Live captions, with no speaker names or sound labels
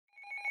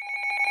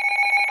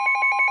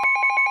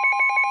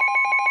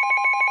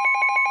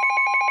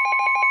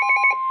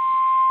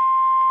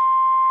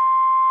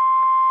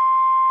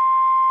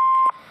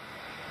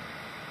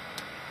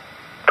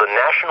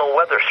National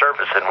Weather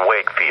Service in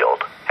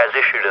Wakefield has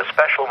issued a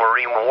special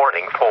marine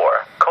warning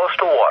for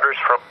coastal waters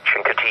from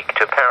Chincoteague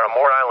to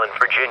Paramore Island,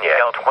 Virginia,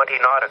 20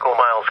 nautical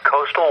miles.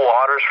 Coastal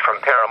waters from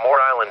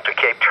Paramore Island to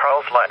Cape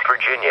Charles Light,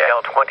 Virginia,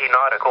 20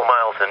 nautical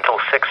miles until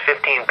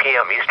 6:15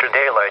 p.m. Eastern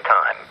Daylight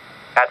Time.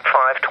 At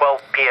 5:12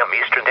 p.m.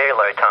 Eastern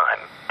Daylight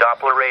Time,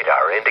 Doppler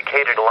radar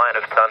indicated a line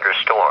of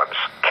thunderstorms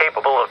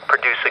capable of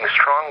producing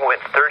strong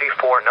winds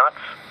 34 knots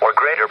or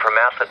greater from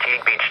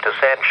Assateague Beach to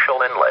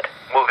Sandshell Inlet,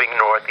 moving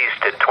northeast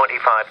at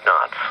 25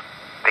 knots.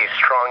 These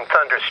strong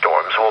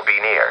thunderstorms will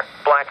be near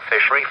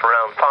Blackfish Reef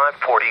around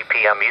 5:40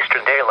 p.m.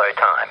 Eastern Daylight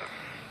Time.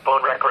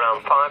 Bone Wreck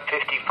around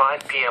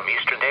 5:55 p.m.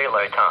 Eastern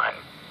Daylight Time.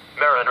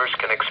 Mariners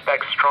can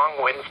expect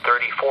strong winds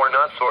 34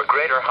 knots or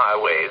greater, high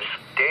waves,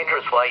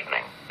 dangerous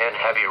lightning, and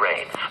heavy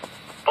rains.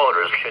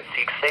 Boaters should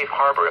seek safe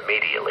harbor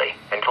immediately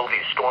until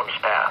these storms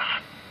pass.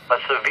 A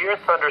severe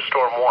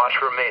thunderstorm watch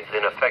remains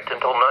in effect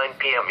until 9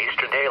 p.m.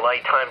 Eastern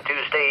Daylight Time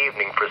Tuesday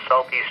evening for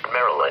southeast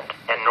Maryland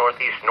and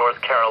northeast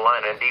North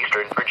Carolina and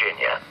eastern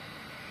Virginia.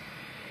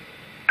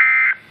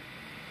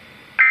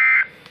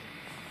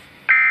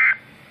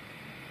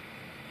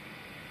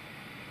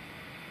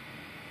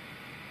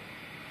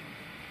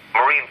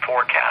 Marine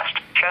forecast: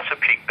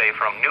 Chesapeake Bay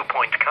from New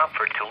Point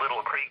Comfort to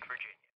Little Creek, Virginia.